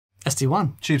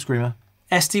SD1. Tube Screamer.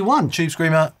 SD1. Tube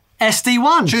Screamer.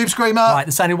 SD1. Tube Screamer. Right,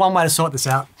 there's only one way to sort this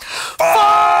out.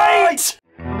 Fight!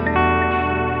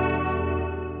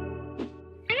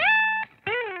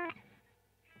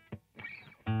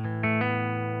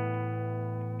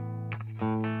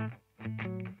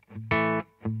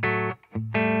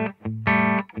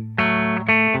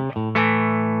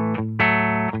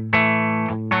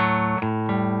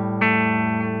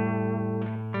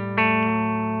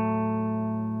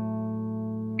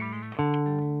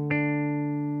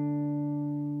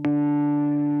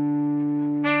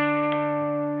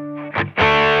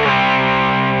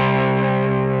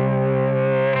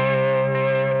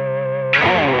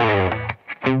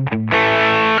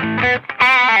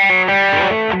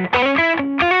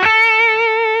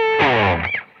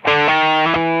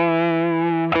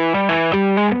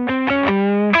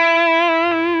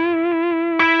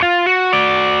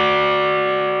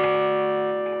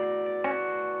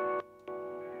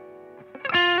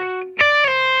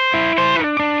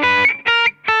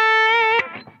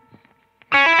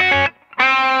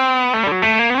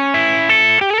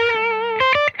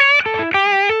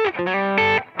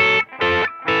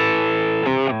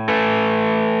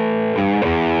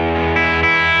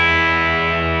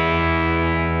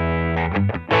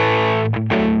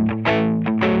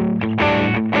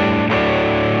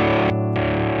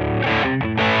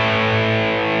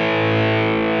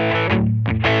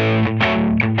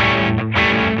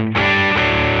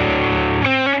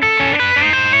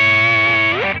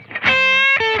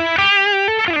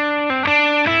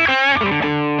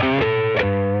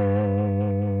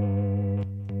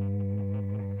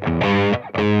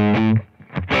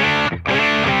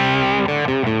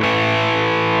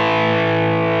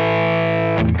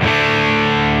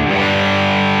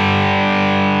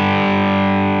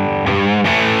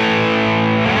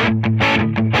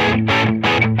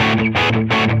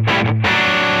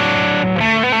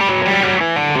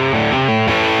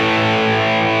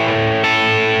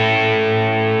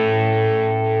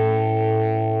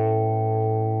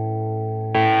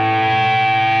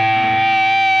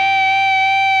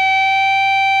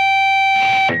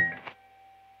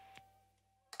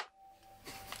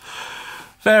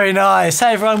 Very nice.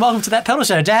 Hey everyone, welcome to That Pedal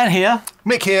Show. Dan here.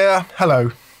 Mick here.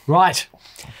 Hello. Right.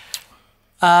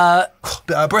 Bit out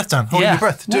of breath, Dan. Holding Yeah. your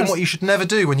breath. Doing Yes. what you should never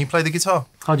do when you play the guitar.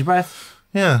 Hold your breath.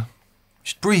 Yeah. You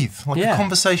should breathe, like Yeah. a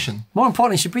conversation. More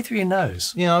importantly, you should breathe through your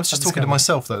nose. Yeah, I was just I've talking to discovered.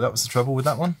 myself, though. That was the trouble with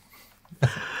that one.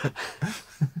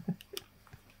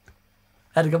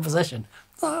 Had a conversation.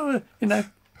 Oh, you know.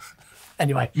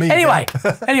 Anyway. Me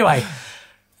Anyway.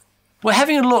 We're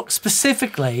having a look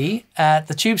specifically at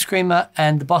the Tube Screamer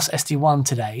and the Boss SD1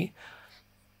 today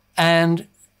and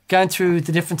going through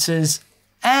the differences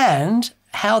and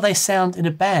how they sound in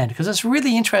a band, because it's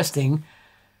really interesting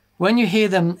when you hear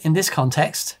them in this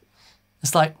context.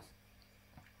 It's like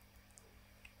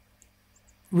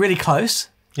really close.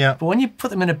 Yeah. But when you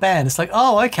put them in a band, it's like,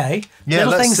 oh, okay. Yeah,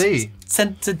 Little let's things see.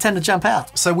 tend to jump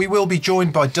out. So we will be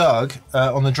joined by Doug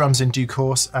on the drums in due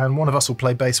course, and one of us will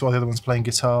play bass while the other one's playing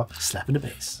guitar. Slapping the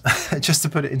bass. Just to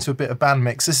put it into a bit of band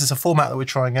mix. This is a format that we're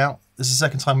trying out. This is the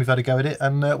second time we've had a go at it,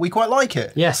 and we quite like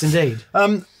it. Yes, indeed.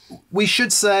 We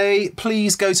should say,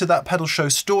 please go to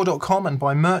thatpedalshowstore.com and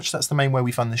buy merch. That's the main way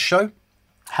we fund this show.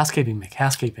 Housekeeping, Mick,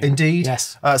 housekeeping. Indeed.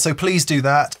 Yes. So please do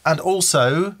that. And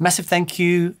also, Massive thank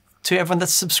you to everyone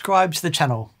that's subscribed to the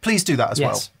channel. please do that as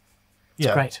well. Yes.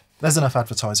 Yeah. Great. There's enough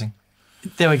advertising.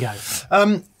 There we go.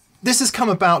 This has come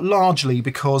about largely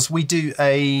because we do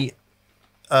a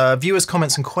viewers'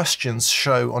 comments and questions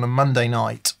show on a Monday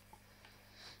night.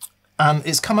 And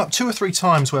it's come up 2 or 3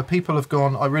 times where people have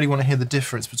gone, I really want to hear the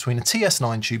difference between a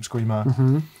TS9 Tube Screamer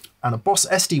and a Boss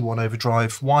SD1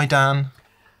 Overdrive. Why, Dan?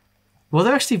 Well,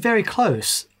 they're actually very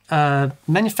close.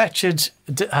 Manufactured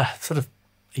sort of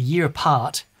a year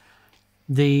apart.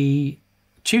 The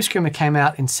Tube Screamer came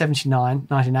out in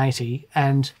 1980,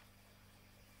 and,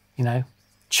 you know,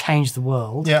 changed the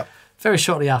world. Yeah. Very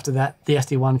shortly after that, the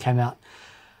SD1 came out.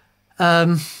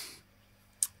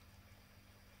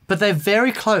 But they're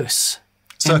very close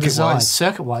in design, Circuit-wise.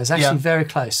 circuit-wise, actually Yeah. very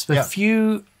close. But Yeah. a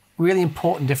few really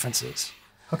important differences.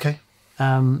 Okay.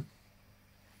 You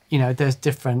know, there's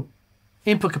different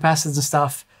input capacitors and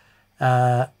stuff,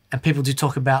 and people do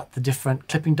talk about the different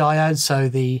clipping diodes. So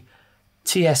the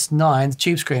TS9, the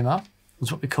Tube Screamer,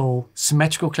 is what we call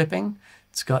symmetrical clipping.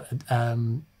 It's got a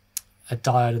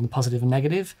diode in the positive and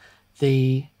negative.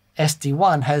 The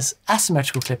SD1 has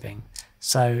asymmetrical clipping.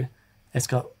 So it's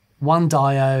got one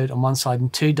diode on one side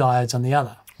and 2 diodes on the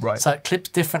other. Right. So it clips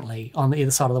differently on either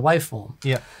side of the waveform.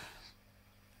 Yeah.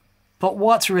 But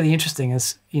what's really interesting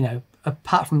is, you know,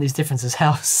 apart from these differences,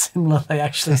 how similar they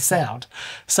actually sound.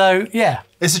 So, yeah.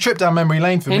 It's a trip down memory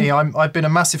lane for me. I've been a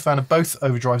massive fan of both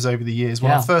overdrives over the years.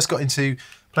 When I first got into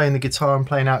playing the guitar and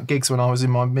playing out gigs when I was in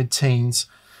my mid-teens,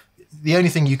 the only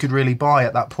thing you could really buy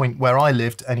at that point where I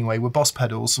lived anyway were Boss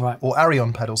pedals or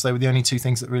Arion pedals. They were the only two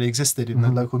things that really existed in the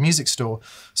local music store.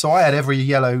 So I had every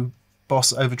yellow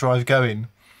Boss overdrive going.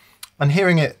 And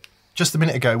hearing it just a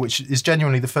minute ago, which is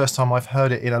genuinely the first time I've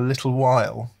heard it in a little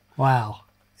while. Wow.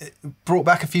 It brought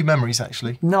back a few memories,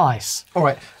 actually. Nice. All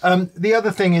right. The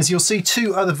other thing is you'll see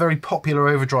two other very popular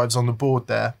overdrives on the board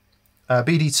there.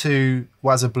 BD2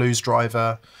 Wazza Blues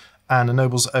Driver and a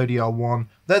Noble's ODR1.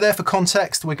 They're there for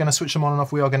context. We're going to switch them on and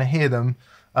off. We are going to hear them.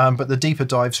 But the deeper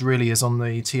dives really is on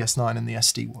the TS9 and the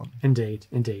SD1. Indeed,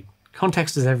 indeed.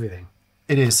 Context is everything.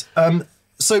 It is.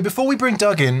 So before we bring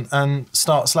Doug in and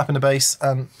start slapping the bass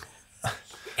and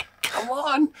come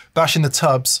on, bashing the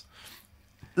tubs,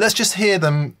 let's just hear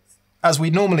them as we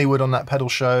normally would on that pedal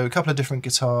show. A couple of different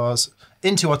guitars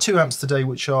into our two amps today,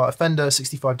 which are a Fender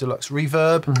 65 Deluxe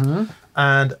Reverb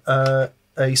and a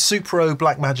Supro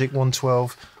Blackmagic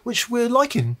 112, which we're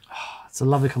liking. It's a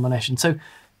lovely combination. So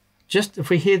just if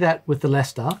we hear that with the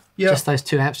Lester, just those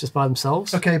two amps just by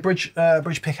themselves. Okay, bridge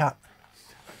pickup.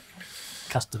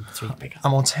 Custom 3 pickup.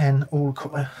 I'm on 10. All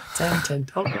 10.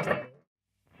 Oh.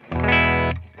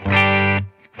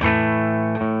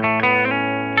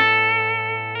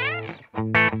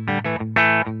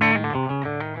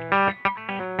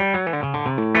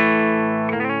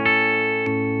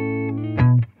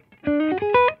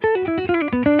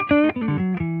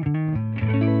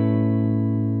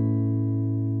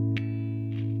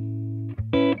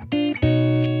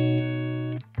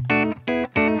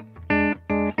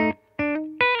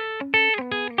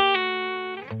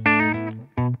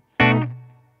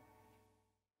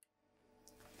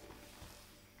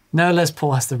 No Les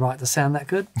Paul has the right to sound that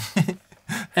good.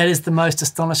 It is the most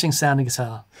astonishing sounding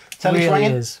guitar. It really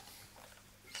is.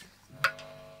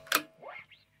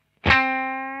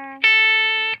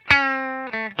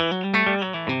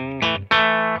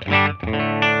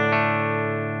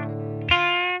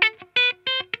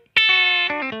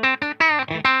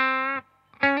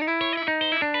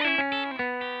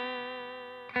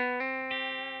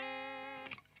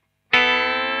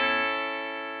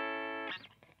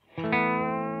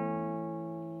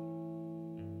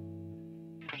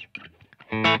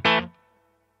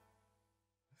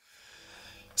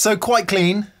 So quite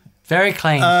clean. Very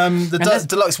clean. The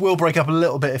Deluxe will break up a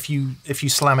little bit if you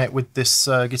slam it with this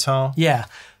guitar. Yeah,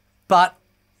 but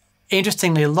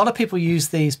interestingly, a lot of people use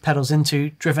these pedals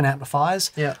into driven amplifiers.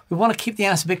 Yeah. We want to keep the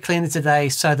amps a bit cleaner today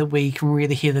so that we can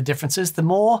really hear the differences. The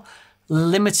more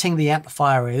limiting the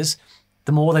amplifier is,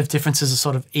 the more those differences are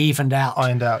sort of evened out.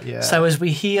 Ironed out, yeah. So as we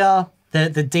hear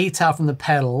the detail from the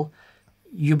pedal,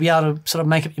 you'll be able to sort of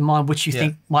make up your mind which you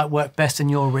think might work best in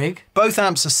your rig. Both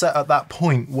amps are set at that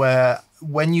point where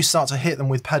when you start to hit them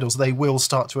with pedals, they will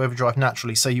start to overdrive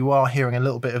naturally. So you are hearing a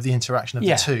little bit of the interaction of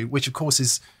the two, which of course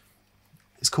is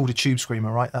called a tube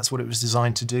screamer, right? That's what it was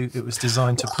designed to do. It was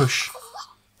designed to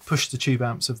push the tube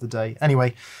amps of the day.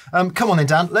 Anyway, come on then,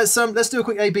 Dan. Let's do a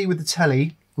quick A/B with the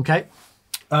telly. Okay.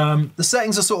 The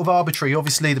settings are sort of arbitrary.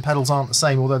 Obviously, the pedals aren't the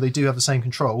same, although they do have the same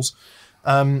controls.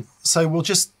 So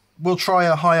we'll try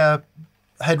a higher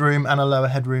headroom and a lower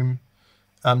headroom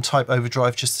type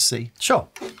overdrive just to see. Sure.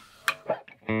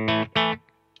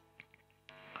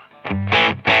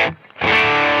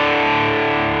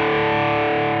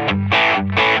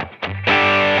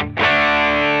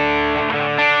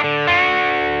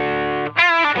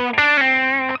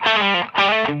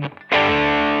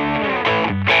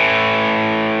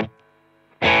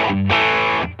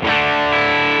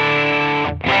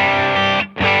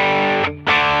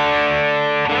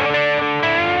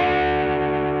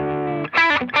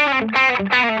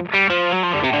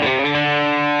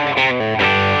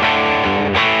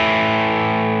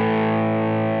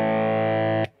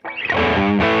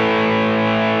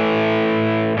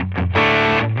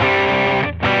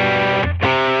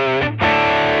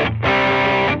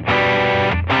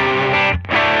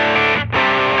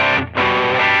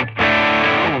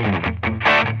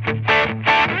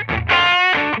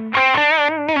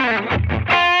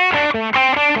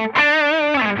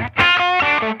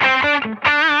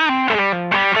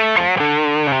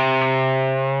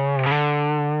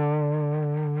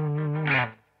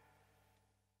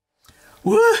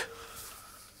 Woo!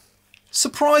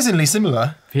 Surprisingly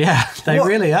similar. Yeah, they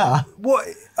really are.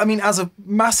 I mean, as a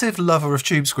massive lover of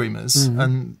tube screamers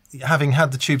and having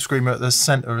had the tube screamer at the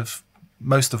centre of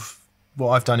most of what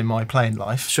I've done in my playing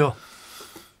life, sure,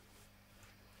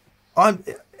 I'm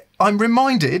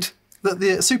reminded that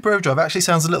the Super Overdrive actually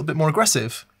sounds a little bit more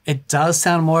aggressive. It does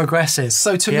sound more aggressive.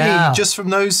 So to me, just from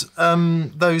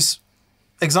those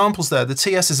examples there, the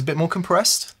TS is a bit more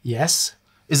compressed. Yes.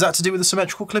 Is that to do with the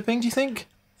symmetrical clipping, do you think?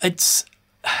 It's...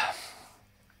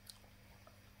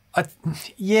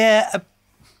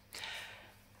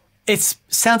 it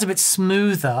sounds a bit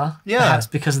smoother, perhaps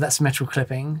because of that symmetrical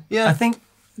clipping. Yeah. I think,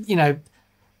 you know,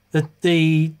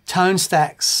 the tone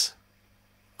stacks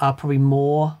are probably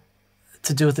more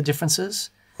to do with the differences.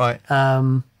 Right.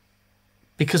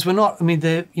 Because we're not, I mean,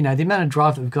 the amount of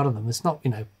drive that we've got on them, it's not,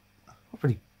 you know, not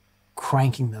really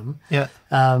cranking them. Yeah.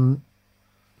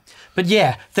 But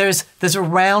yeah, there's a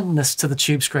roundness to the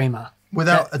Tube Screamer.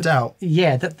 Without a doubt.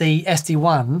 Yeah, that the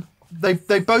SD1...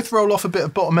 They both roll off a bit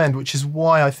of bottom end, which is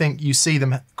why I think you see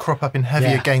them crop up in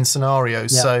heavier gain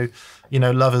scenarios. Yeah. So, you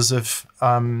know, lovers of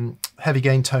heavy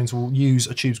gain tones will use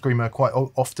a Tube Screamer quite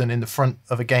often in the front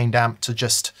of a gained amp to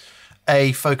just,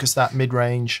 focus that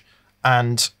mid-range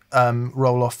and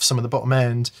roll off some of the bottom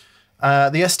end.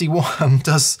 The SD1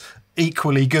 does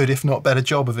equally good, if not better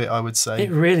job of it, I would say.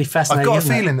 It really fascinating. I've got a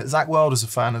feeling that Zach Wilder's a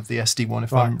fan of the SD1,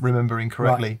 if I'm remembering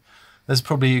correctly. Right. There's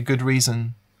probably a good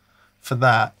reason for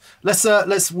that. Let's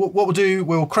what we'll do,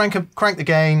 we'll crank the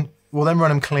gain, we'll then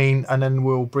run them clean, and then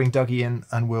we'll bring Dougie in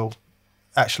and we'll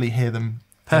actually hear them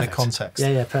in a context.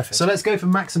 Yeah, perfect. So let's go for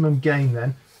maximum gain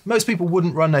then. Most people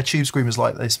wouldn't run their Tube Screamers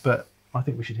like this, but I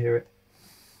think we should hear it.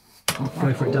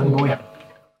 Go for it, Dougie boy.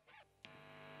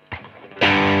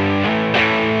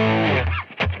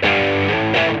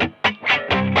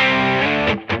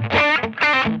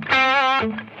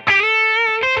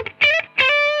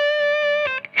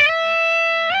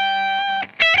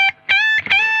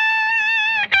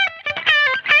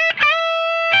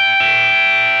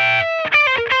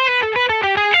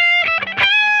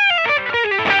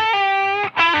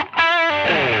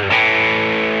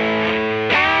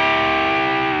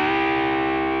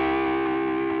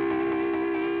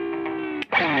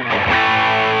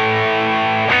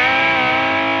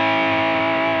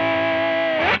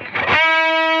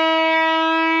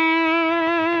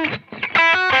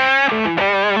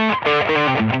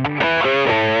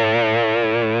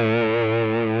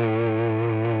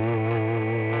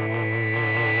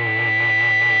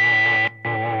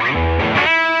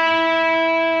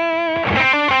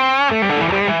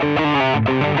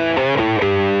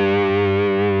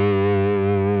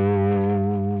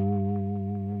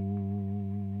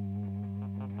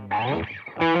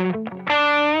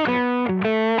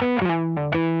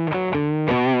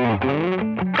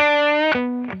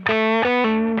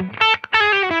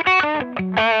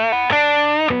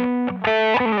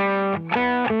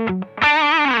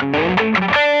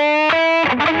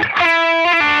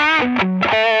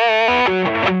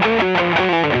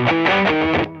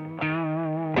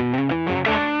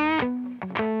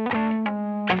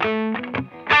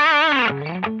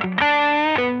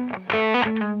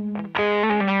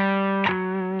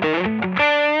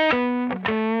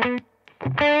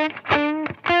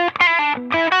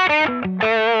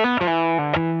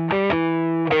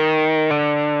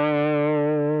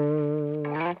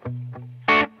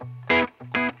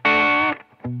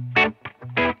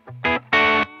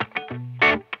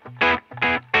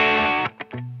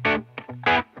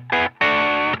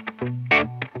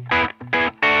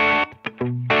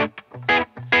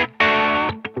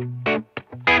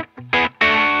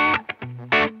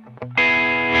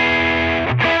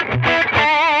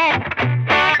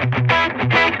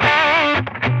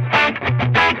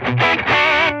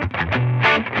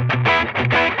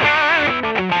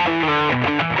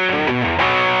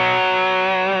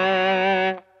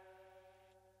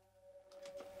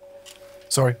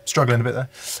 Sorry, struggling a bit there.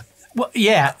 Well,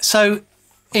 yeah, so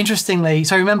interestingly,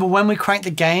 so remember when we crank the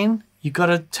gain, you've got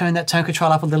to turn that tone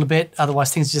control up a little bit,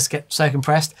 otherwise things just get so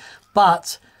compressed.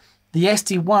 But the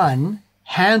SD1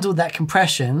 handled that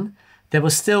compression. There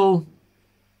was still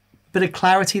a bit of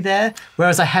clarity there,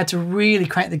 whereas I had to really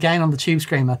crank the gain on the Tube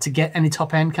Screamer to get any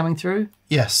top end coming through.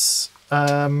 Yes.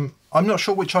 I'm not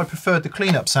sure which I preferred the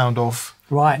cleanup sound of.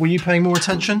 Right. Were you paying more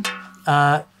attention?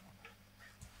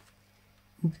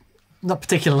 Not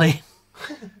particularly.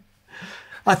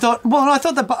 I thought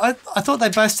they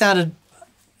both sounded.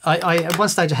 I at one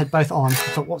stage I had both on. I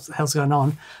thought, what the hell's going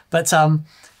on? But I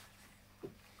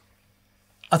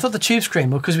thought the Tube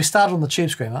Screamer, because we started on the Tube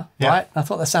Screamer, right? I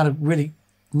thought that sounded really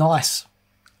nice.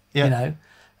 Yeah. You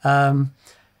know,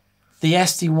 the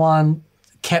SD1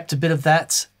 kept a bit of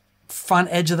that front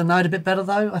edge of the note a bit better,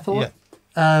 though. I thought.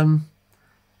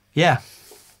 Yeah.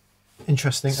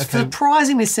 Interesting. Okay.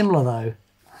 Surprisingly similar, though.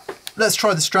 Let's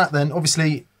try the Strat then.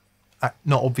 Obviously,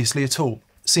 not obviously at all.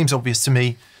 Seems obvious to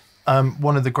me.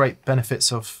 One of the great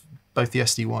benefits of both the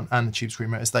SD1 and the Tube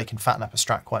Screamer is they can fatten up a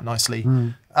Strat quite nicely.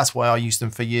 That's why I used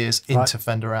them for years into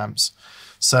Fender amps.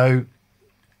 So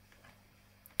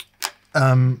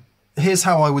here's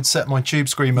how I would set my Tube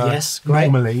Screamer.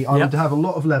 Normally, I would have a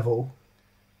lot of level,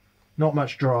 not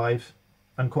much drive,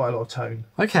 and quite a lot of tone.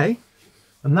 Okay.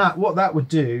 And what that would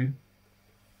do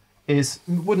is,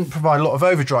 it wouldn't provide a lot of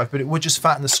overdrive, but it would just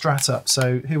fatten the Strat up.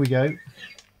 So here we go.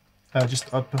 I'll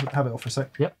have it off for a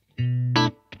sec. Yep.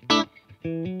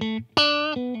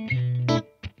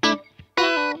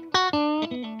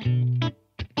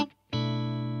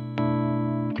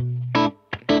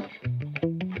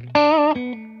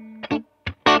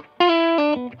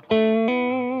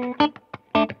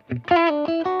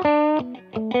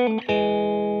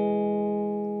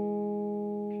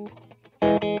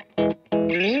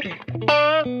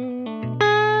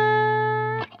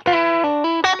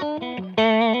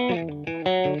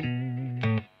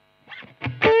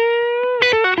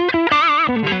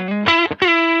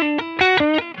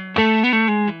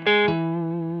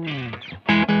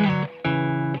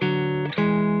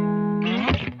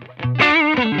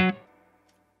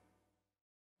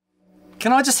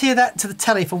 Can I just hear that to the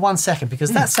telly for 1 second?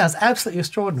 Because that sounds absolutely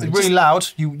extraordinary. It's really loud.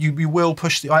 You will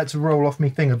push I had to roll off my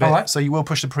thing a bit, so you will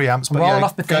push the preamps. But rolling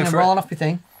off my thing, I'm rolling off my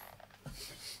thing.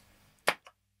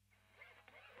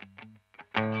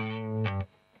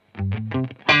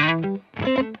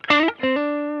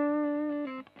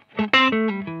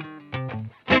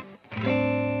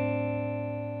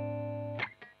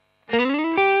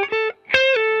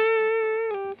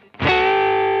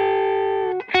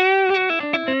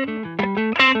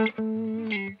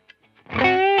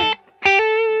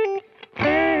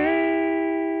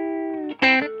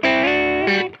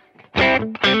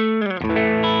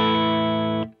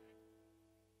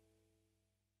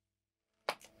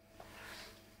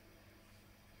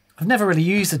 I've never really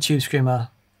used a Tube Screamer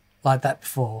like that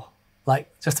before. Like,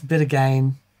 just a bit of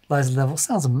gain, loads of level.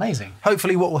 Sounds amazing.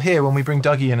 Hopefully what we'll hear when we bring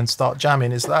Dougie in and start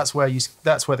jamming is that's where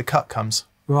the cut comes.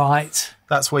 Right.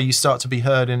 That's where you start to be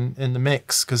heard in the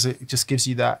mix, because it just gives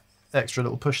you that extra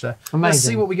little push there. Amazing. Let's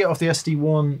see what we get off the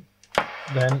SD1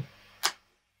 then.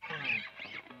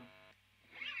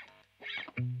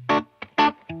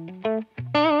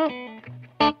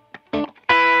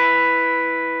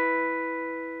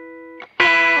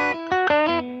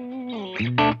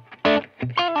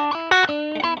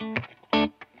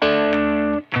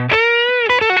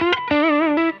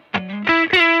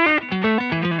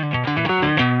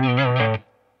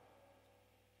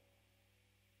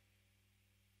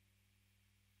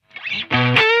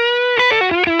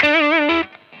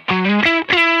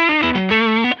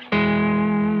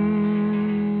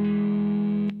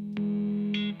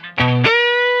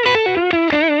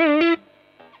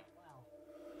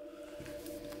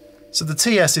 So the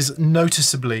TS is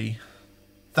noticeably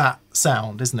that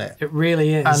sound, isn't it? It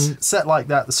really is. And set like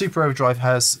that, the Super Overdrive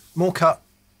has more cut,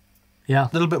 a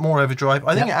little bit more overdrive.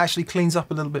 I think it actually cleans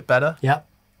up a little bit better. Yep.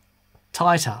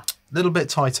 Tighter. A little bit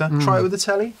tighter. Try it with the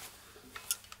telly.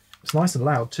 It's nice and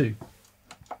loud too.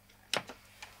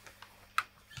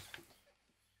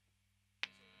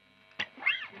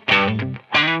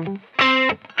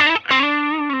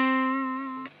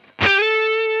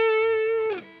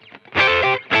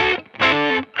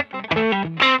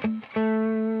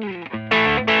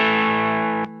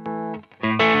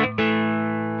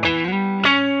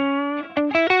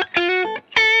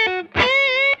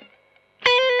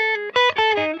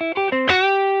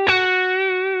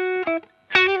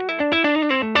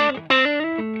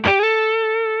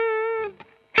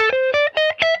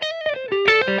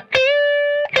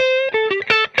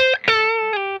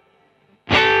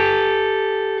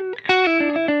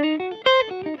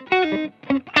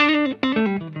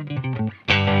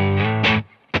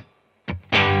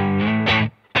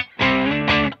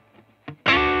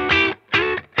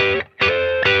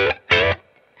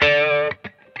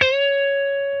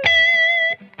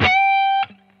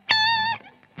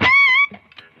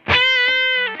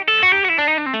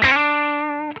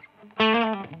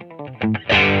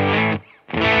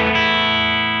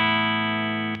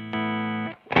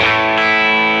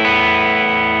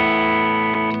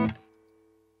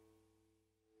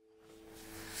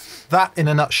 That, in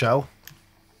a nutshell,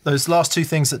 those last two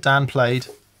things that Dan played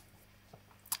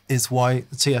is why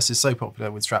the TS is so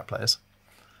popular with Strat players.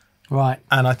 Right.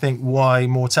 And I think why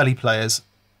more telly players,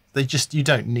 you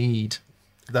don't need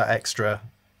that extra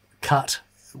cut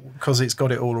because it's got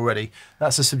it all already.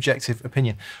 That's a subjective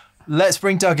opinion. Let's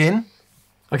bring Doug in.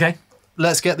 Okay.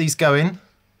 Let's get these going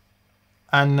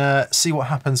and see what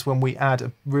happens when we add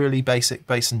a really basic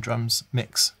bass and drums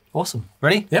mix. Awesome.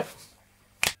 Ready? Yep.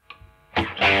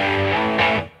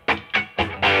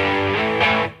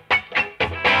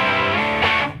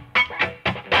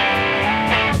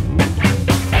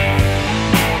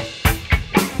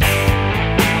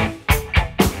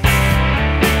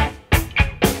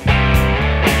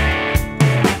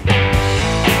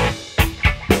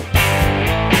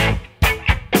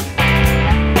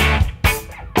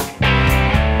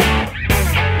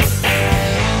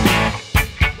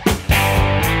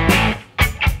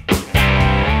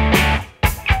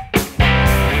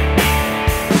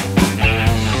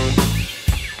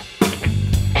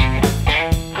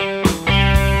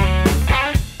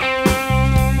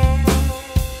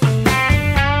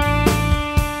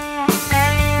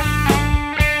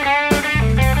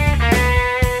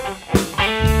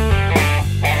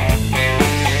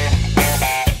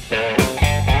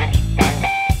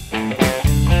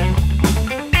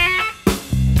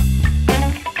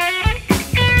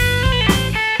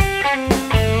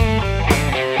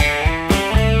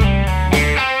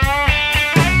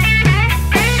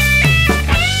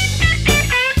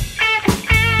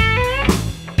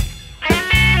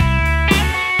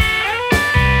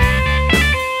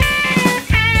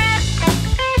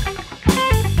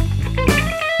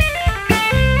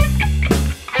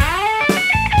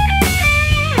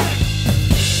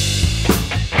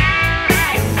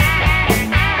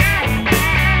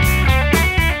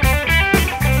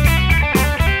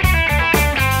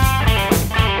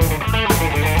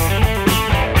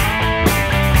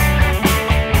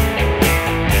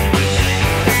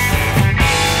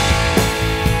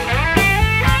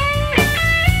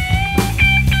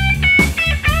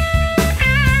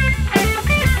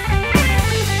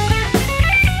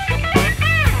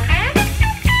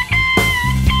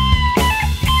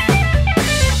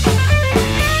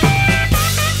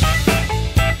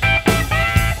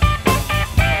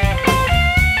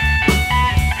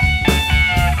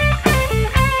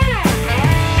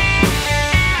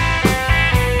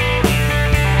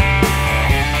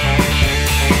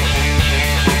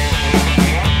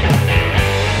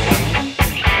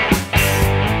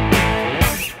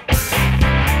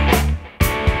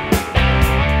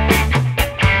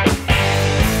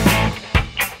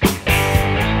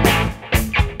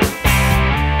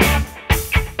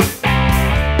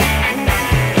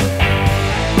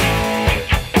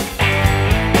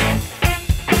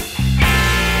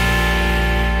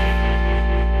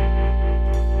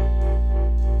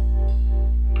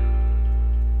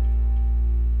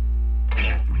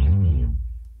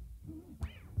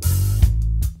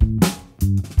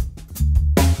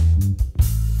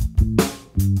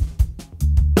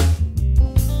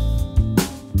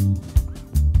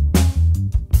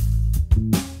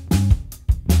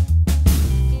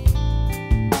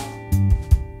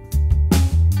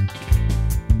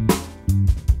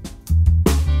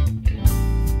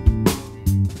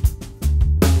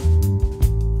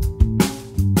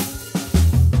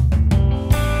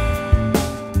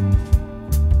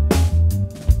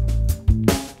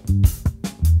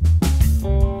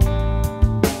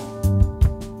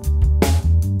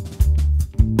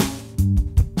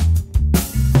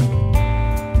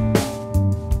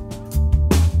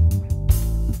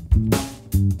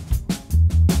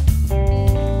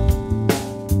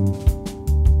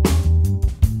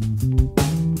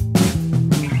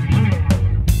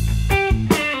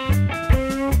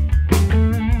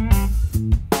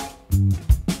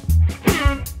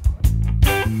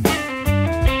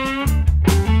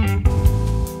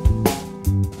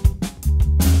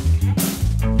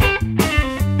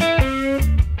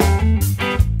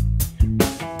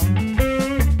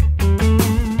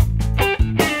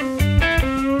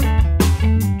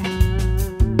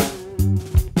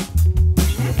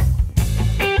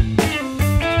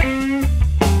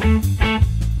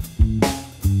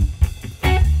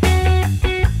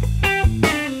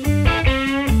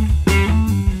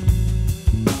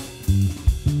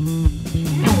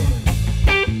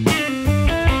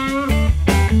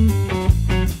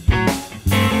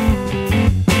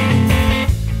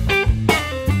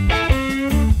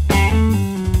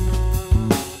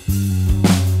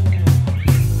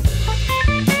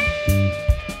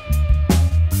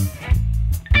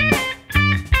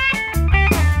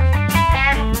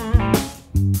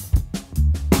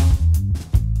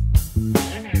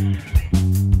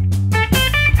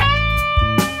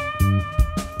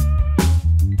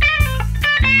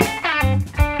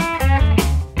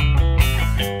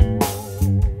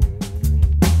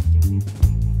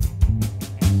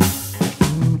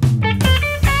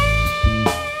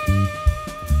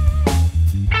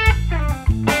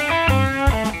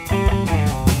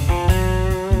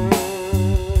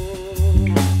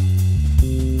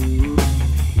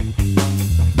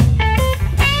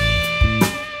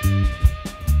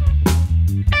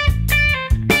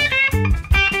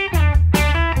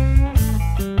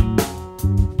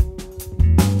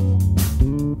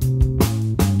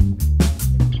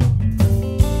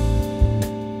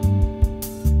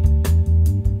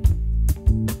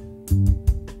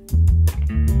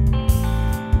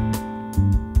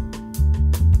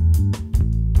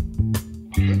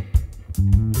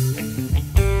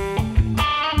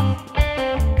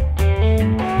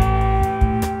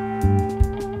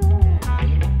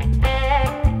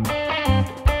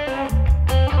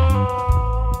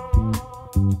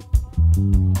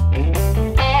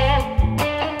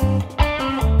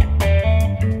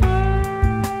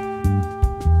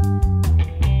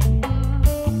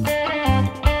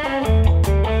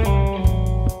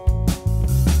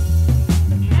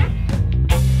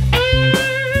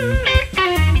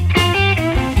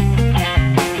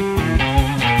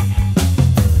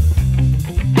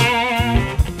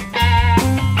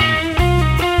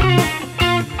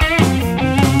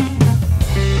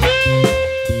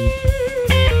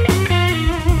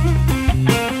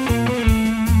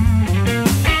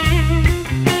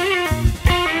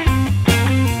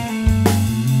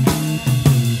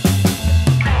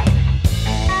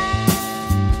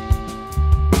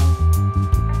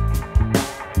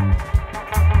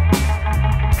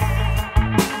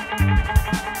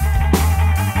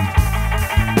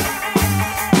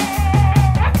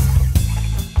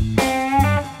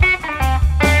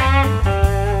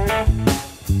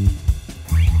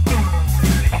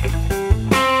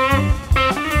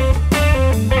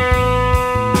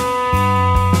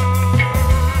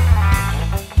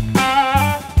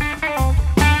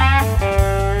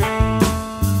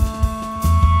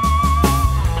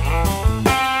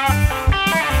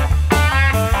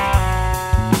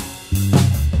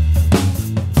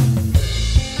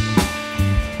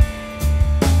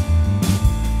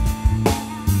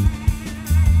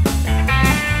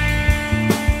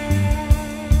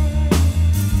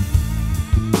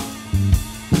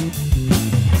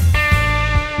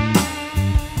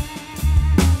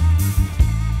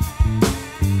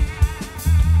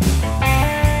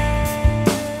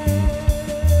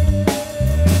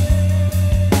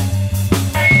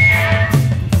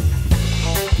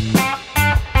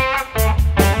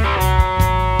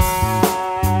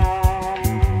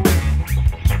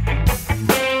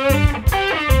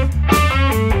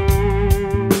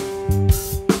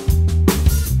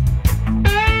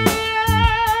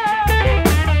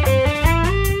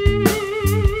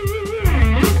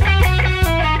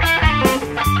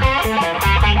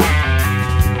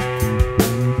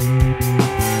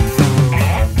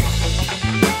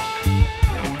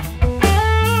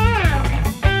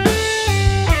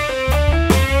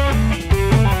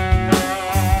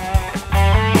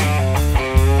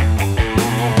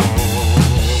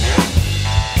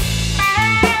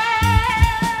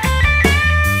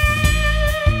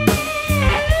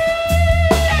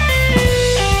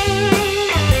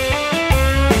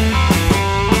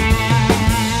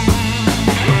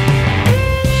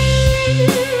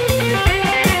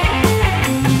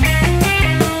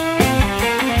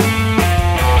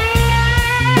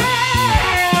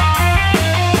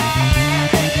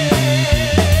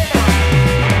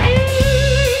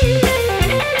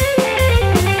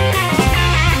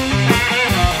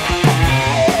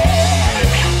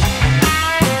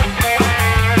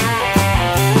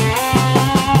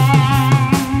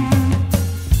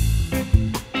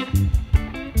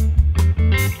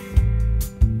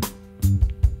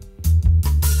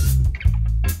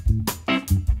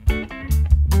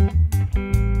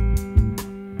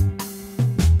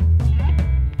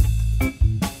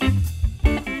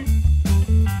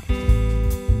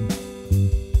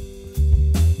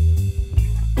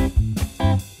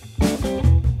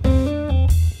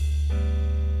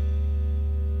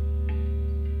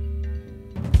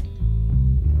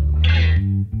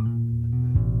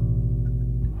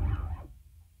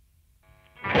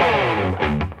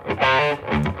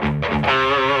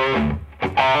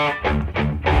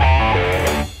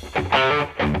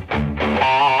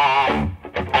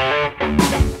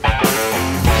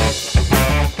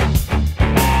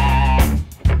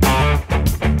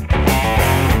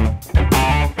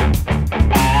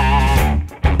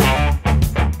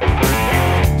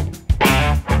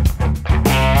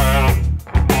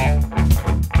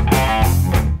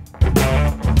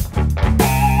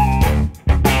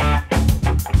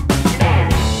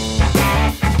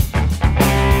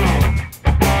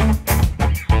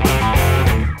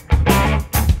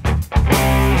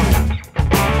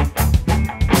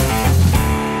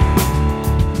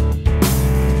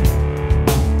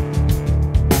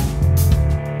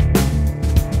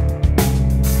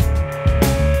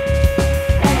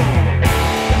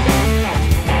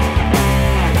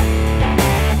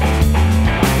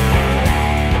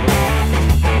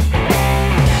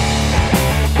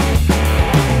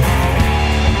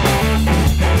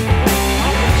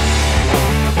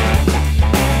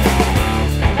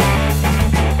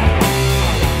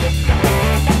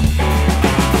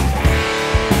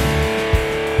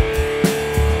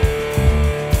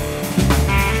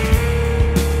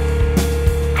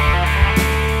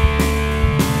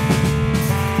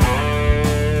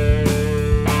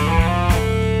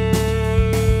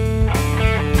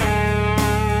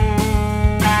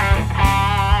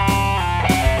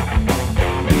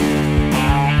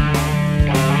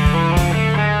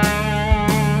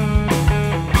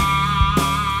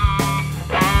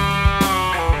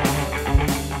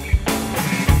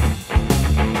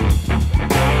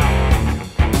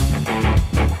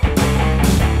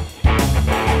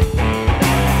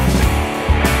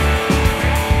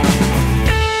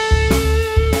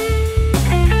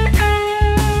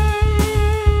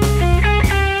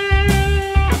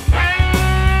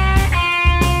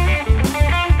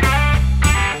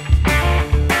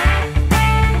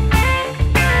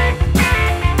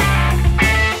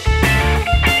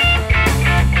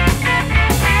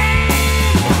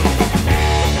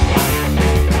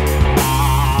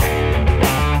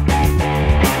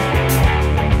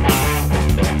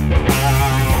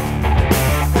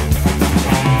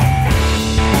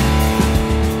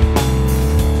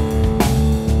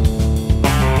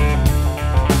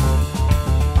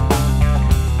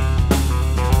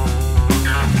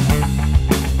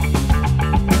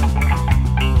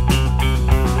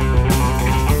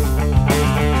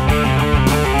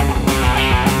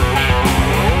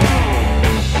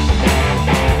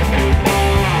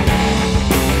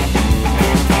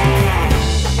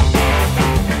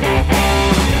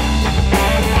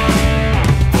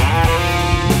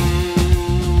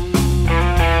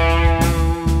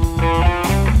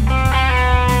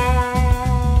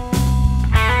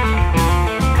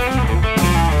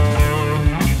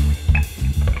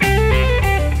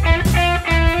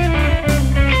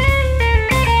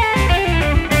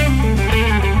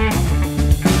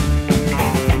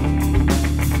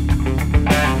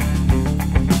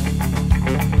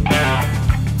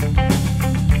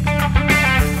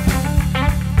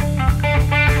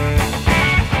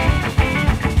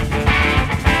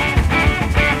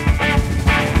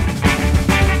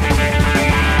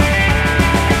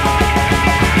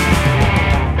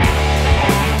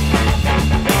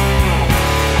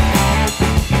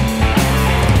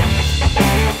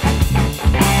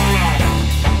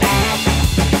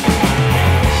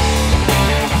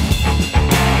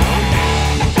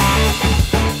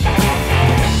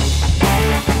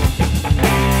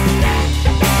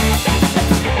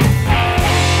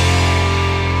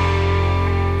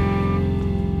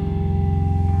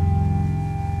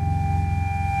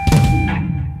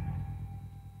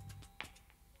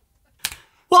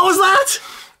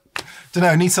 Don't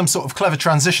know, need some sort of clever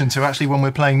transition to actually when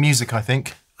we're playing music, I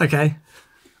think. Okay.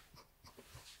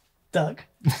 Doug.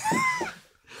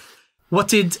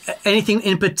 Anything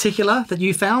in particular that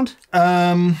you found?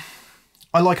 I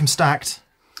like them stacked.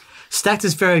 Stacked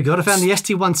is very good. I found the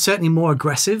ST1 certainly more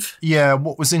aggressive. Yeah,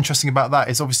 what was interesting about that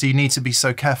is obviously you need to be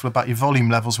so careful about your volume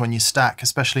levels when you stack,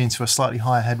 especially into a slightly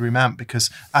higher headroom amp, because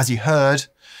as you heard,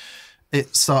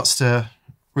 it starts to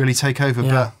really take over.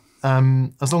 Yeah.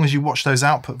 But as long as you watch those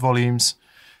output volumes,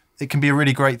 it can be a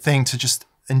really great thing to just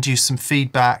induce some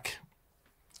feedback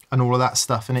and all of that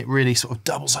stuff. And it really sort of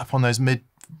doubles up on those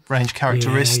mid-range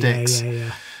characteristics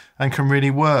and can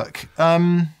really work.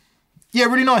 Yeah,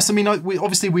 really nice. I mean, we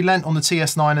lent on the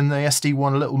TS9 and the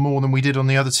SD1 a little more than we did on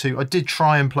the other two. I did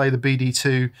try and play the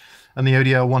BD2 and the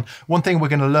ODL1. One thing we're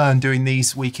going to learn doing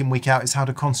these week in, week out is how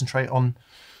to concentrate on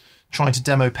trying to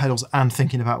demo pedals and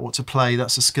thinking about what to play.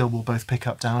 That's a skill we'll both pick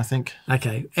up, Dan, I think.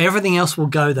 Okay. Everything else will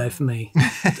go, though, for me.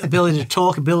 Ability to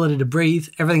talk, ability to breathe,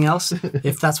 everything else,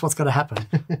 if that's what's got to happen.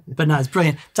 But no, it's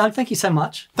brilliant. Doug, thank you so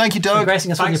much. Thank you, Doug. For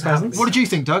gracing us with your presence. What did you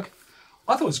think, Doug?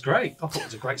 I thought it was great. I thought it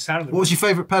was a great sound. What was your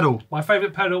favourite pedal? My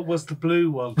favourite pedal was the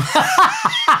blue one.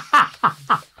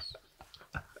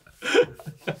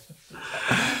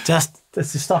 That's the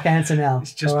stock answer now.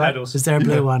 It's just right? pedals. Is there a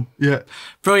blue one? Yeah.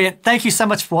 Brilliant. Thank you so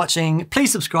much for watching.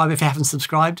 Please subscribe if you haven't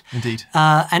subscribed. Indeed.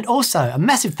 And also a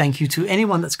massive thank you to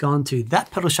anyone that's gone to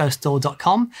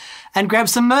thatpedalshowstore.com and grabbed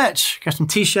some merch. Grabbed some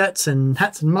t-shirts and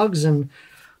hats and mugs, and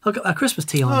I've got a Christmas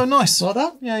tee on. Oh, nice. Like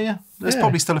that? Yeah. There's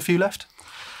probably still a few left.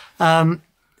 A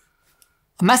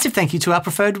massive thank you to our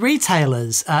preferred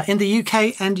retailers in the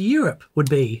UK and Europe would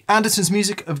be Anderton's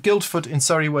Music of Guildford in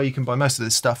Surrey, where you can buy most of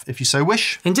this stuff if you so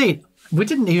wish. Indeed. We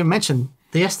didn't even mention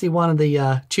the SD1 and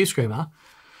the Tube Screamer.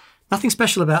 Nothing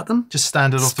special about them. Just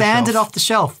standard off the shelf. Standard off the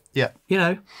shelf. Yeah. You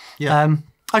know. Yeah.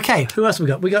 Okay, who else we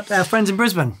got? We got our friends in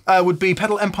Brisbane. Would be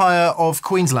Pedal Empire of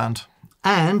Queensland.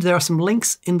 And there are some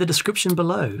links in the description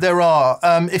below. There are.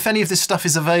 If any of this stuff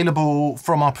is available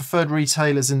from our preferred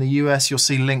retailers in the US, you'll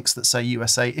see links that say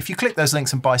USA. If you click those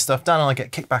links and buy stuff, Dan and I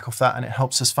get kickback off that, and it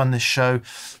helps us fund this show.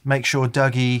 Make sure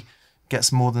Dougie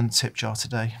gets more than a tip jar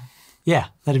today. Yeah,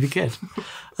 that'd be good.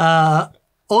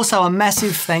 Also, a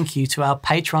massive thank you to our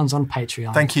patrons on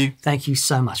Patreon. Thank you. Thank you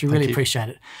so much. We really appreciate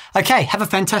it. Okay, have a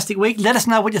fantastic week. Let us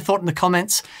know what you thought in the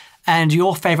comments and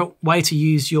your favourite way to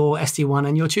use your SD1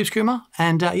 and your Tube Screamer.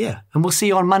 And and we'll see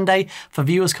you on Monday for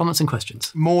viewers' comments and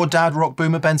questions. More Dad Rock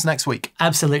Boomer Bends next week.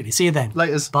 Absolutely. See you then.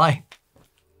 Laters. Bye.